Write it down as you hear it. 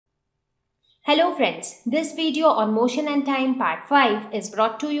Hello friends, this video on motion and time part 5 is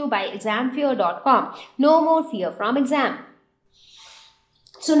brought to you by examfear.com. No more fear from exam.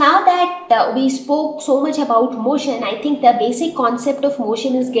 So now that we spoke so much about motion, I think the basic concept of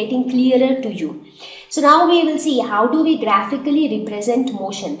motion is getting clearer to you. So now we will see how do we graphically represent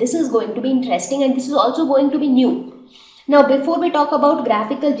motion. This is going to be interesting and this is also going to be new. Now before we talk about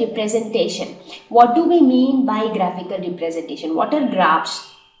graphical representation, what do we mean by graphical representation? What are graphs?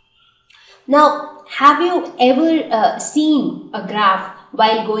 Now, have you ever seen a graph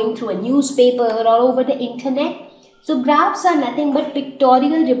while going through a newspaper or over the internet? So, graphs are nothing but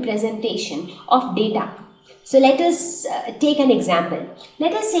pictorial representation of data. So, let us take an example.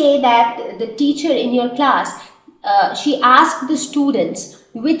 Let us say that the teacher in your class, she asked the students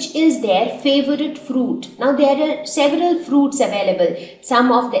which is their favorite fruit. Now there are several fruits available.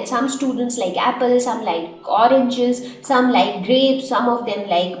 Some students like apple, some like oranges, some like grapes, some of them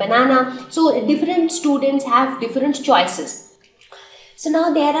like banana. So different students have different choices. So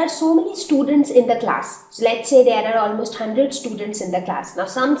now there are so many students in the class. So let's say there are almost 100 students in the class. Now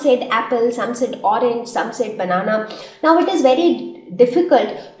some said apple, some said orange, some said banana. Now it is very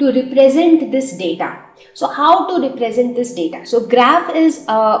difficult to represent this data. So how to represent this data? So graph is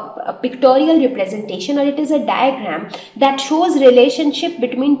a pictorial representation, or it is a diagram that shows relationship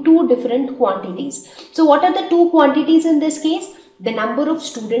between two different quantities. So what are the two quantities in this case? The number of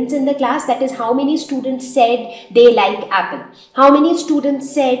students in the class, that is how many students said they like apple, how many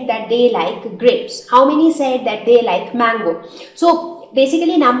students said that they like grapes, how many said that they like mango. So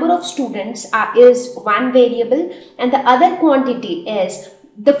basically number of students is one variable and the other quantity is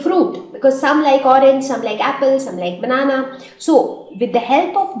the fruit, because some like orange, some like apple, some like banana. So with the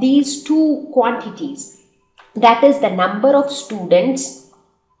help of these two quantities, that is the number of students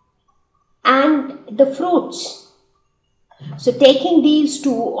and the fruits. So taking these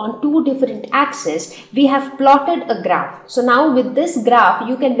two on two different axes, we have plotted a graph. So now with this graph,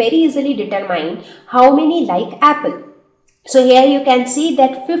 you can very easily determine how many like apple. So here you can see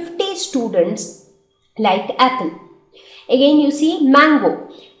that 50 students like apple. Again you see mango.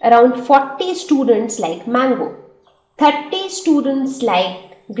 Around 40 students like mango. 30 students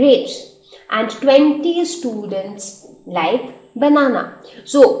like grapes. And 20 students like banana.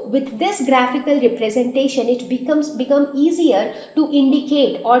 So with this graphical representation, it become easier to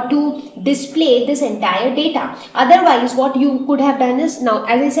indicate or to display this entire data. Otherwise, what you could have done is, now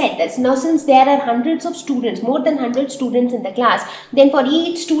as I said, that's now since there are hundreds of students, more than 100 students in the class, then for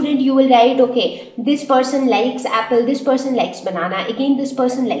each student you will write, okay, this person likes apple, this person likes banana, again this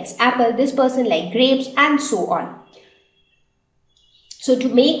person likes apple, this person likes grapes, and so on. So to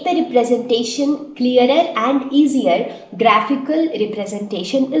make the representation clearer and easier, graphical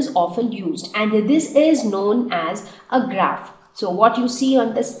representation is often used, and this is known as a graph. So what you see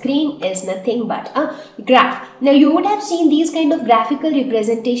on the screen is nothing but a graph. Now you would have seen these kind of graphical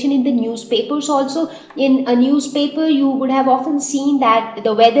representation in the newspapers also. In a newspaper, you would have often seen that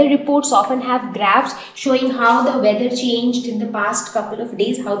the weather reports often have graphs showing how the weather changed in the past couple of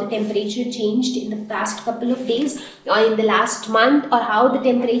days, how the temperature changed in the past couple of days or in the last month, or how the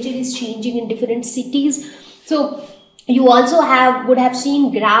temperature is changing in different cities. So you also would have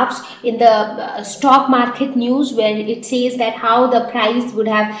seen graphs in the stock market news where it says that how the price would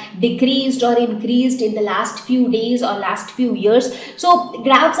have decreased or increased in the last few days or last few years. So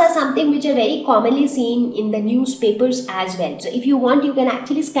graphs are something which are very commonly seen in the newspapers as well. So if you want, you can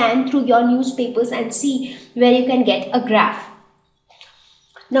actually scan through your newspapers and see where you can get a graph.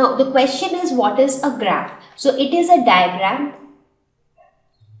 Now the question is, what is a graph? So it is a diagram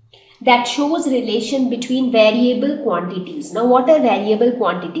that shows relation between variable quantities. Now what are variable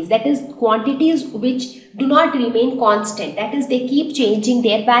quantities? That is quantities which do not remain constant. That is, they keep changing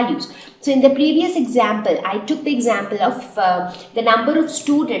their values. So in the previous example, I took the example of the number of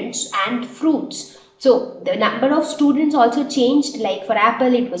students and fruits. So the number of students also changed, like for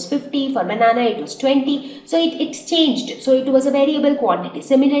apple it was 50, for banana it was 20. So it changed. So it was a variable quantity.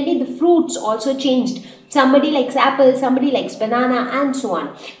 Similarly, the fruits also changed. Somebody likes apple, somebody likes banana, and so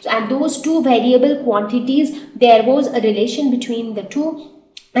on. So, and those two variable quantities, there was a relation between the two,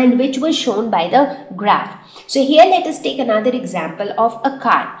 and which was shown by the graph. So here let us take another example of a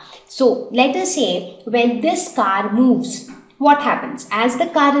car. So let us say when this car moves, what happens? As the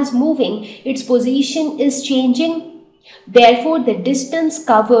car is moving, its position is changing. Therefore, the distance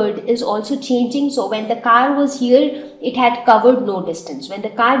covered is also changing. So when the car was here, it had covered no distance. When the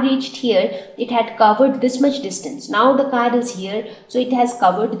car reached here, it had covered this much distance. Now the car is here, so it has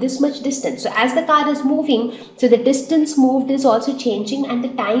covered this much distance. So as the car is moving, so the distance moved is also changing and the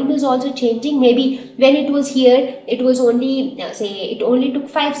time is also changing. Maybe when it was here, it was only, say, it only took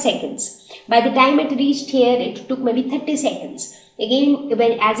 5 seconds. By the time it reached here, it took maybe 30 seconds. Again,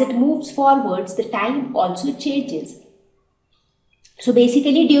 as it moves forwards, the time also changes. So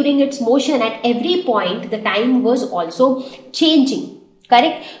basically during its motion at every point, the time was also changing.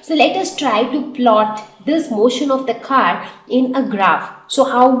 Correct? So let us try to plot this motion of the car in a graph. So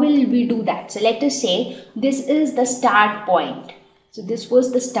how will we do that? So let us say this is the start point. So this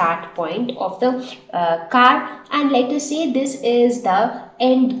was the start point of the car, and let us say this is the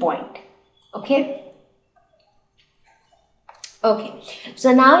end point. Okay. Okay.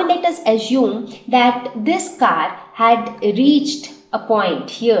 So now let us assume that this car had reached a point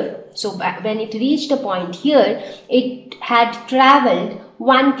here. So when it reached a point here, it had traveled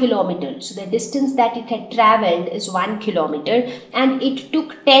 1 kilometer. So the distance that it had traveled is 1 kilometer, and it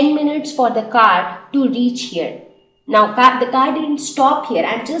took 10 minutes for the car to reach here. Now the car didn't stop here.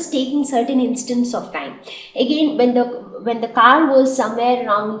 I'm just taking certain instance of time. Again, when the car was somewhere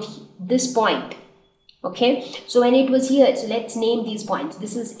around this point, okay, so when it was here, so let's name these points.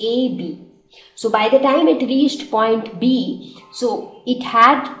 This is A, B. So by the time it reached point B, so it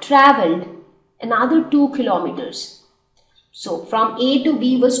had traveled another 2 kilometers. So from A to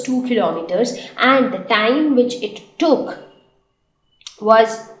B was 2 kilometers, and the time which it took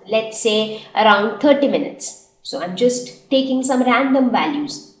was, let's say, around 30 minutes. So I'm just taking some random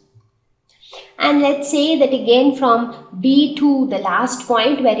values. And let's say that again from B to the last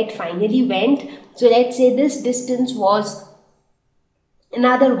point where it finally went, so let's say this distance was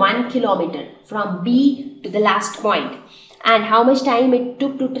another 1 kilometer from B to the last point. And how much time it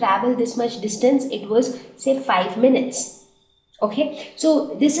took to travel this much distance? It was, say, 5 minutes. Okay,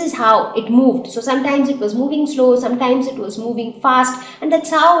 so this is how it moved. So sometimes it was moving slow, sometimes it was moving fast, and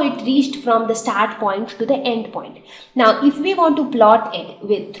that's how it reached from the start point to the end point. Now, if we want to plot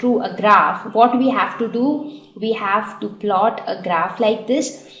it through a graph, what we have to do? We have to plot a graph like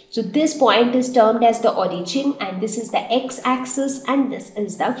this. So this point is termed as the origin, and this is the x-axis, and this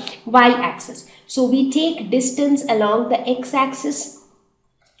is the y-axis. So we take distance along the x-axis.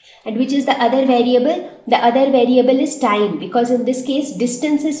 And which is the other variable? The other variable is time, because in this case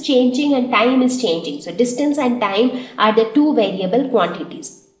distance is changing and time is changing. So distance and time are the two variable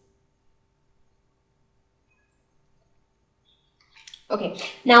quantities. Okay,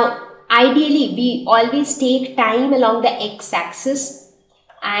 now ideally we always take time along the x-axis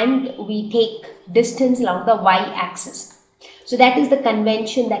and we take distance along the y-axis. So that is the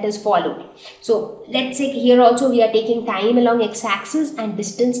convention that is followed. So let's say here also we are taking time along x-axis and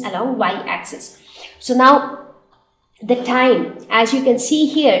distance along y-axis. So now the time, as you can see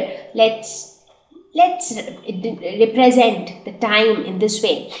here, let's represent the time in this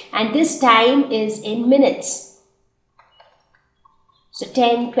way, and this time is in minutes. So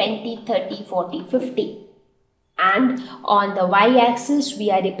 10, 20, 30, 40, 50. And on the y-axis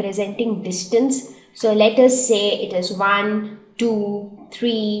we are representing distance. So let us say it is 1, 2,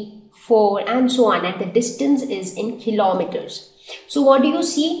 3, 4 and so on, and the distance is in kilometers. So what do you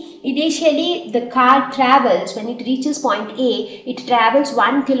see? Initially the car travels, when it reaches point A, it travels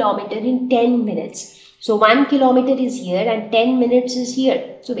 1 kilometer in 10 minutes. So 1 kilometer is here and 10 minutes is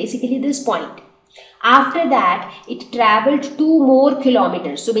here. So basically this point. After that, it traveled 2 more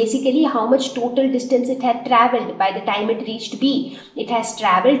kilometers. So basically how much total distance it had traveled by the time it reached B? It has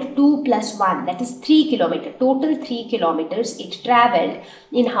traveled 2 plus 1, that is 3 kilometers. Total 3 kilometers it traveled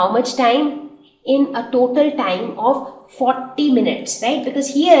in how much time? In a total time of 40 minutes, right?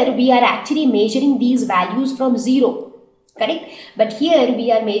 Because here we are actually measuring these values from 0, correct? But here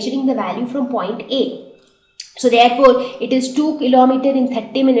we are measuring the value from point A. So therefore, it is 2 kilometers in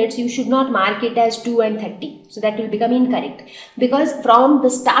 30 minutes. You should not mark it as 2 and 30. So that will become incorrect. Because from the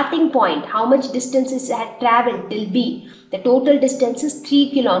starting point, how much distance it had traveled till B? The total distance is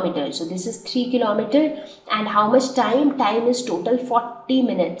 3 kilometers. So this is 3 kilometers. And how much time? Time is total 40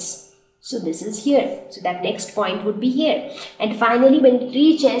 minutes. So this is here. So that next point would be here. And finally, when it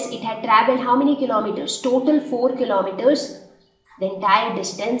reaches, it had traveled how many kilometers? Total 4 kilometers. The entire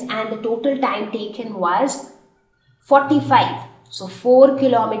distance, and the total time taken was 45. So 4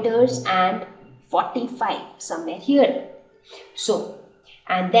 kilometers and 45, somewhere here. So,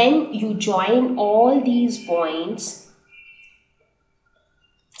 and then you join all these points,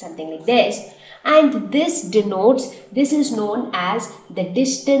 something like this, and this denotes, this is known as the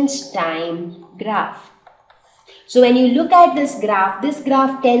distance time graph. So when you look at this graph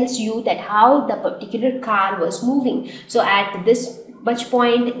tells you that how the particular car was moving. So at this much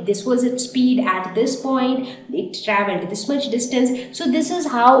point, this was its speed. At this point, it traveled this much distance. So this is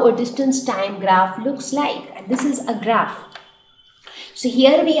how a distance time graph looks like, and this is a graph. So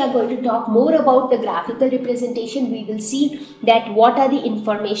here we are going to talk more about the graphical representation. We will see that what are the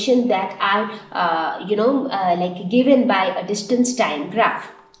information that are like given by a distance time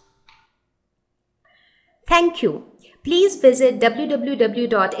graph. Thank you. Please visit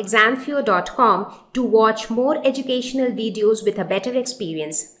www.examfear.com to watch more educational videos with a better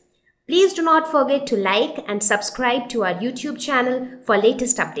experience. Please do not forget to like and subscribe to our YouTube channel for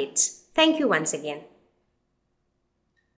latest updates. Thank you once again.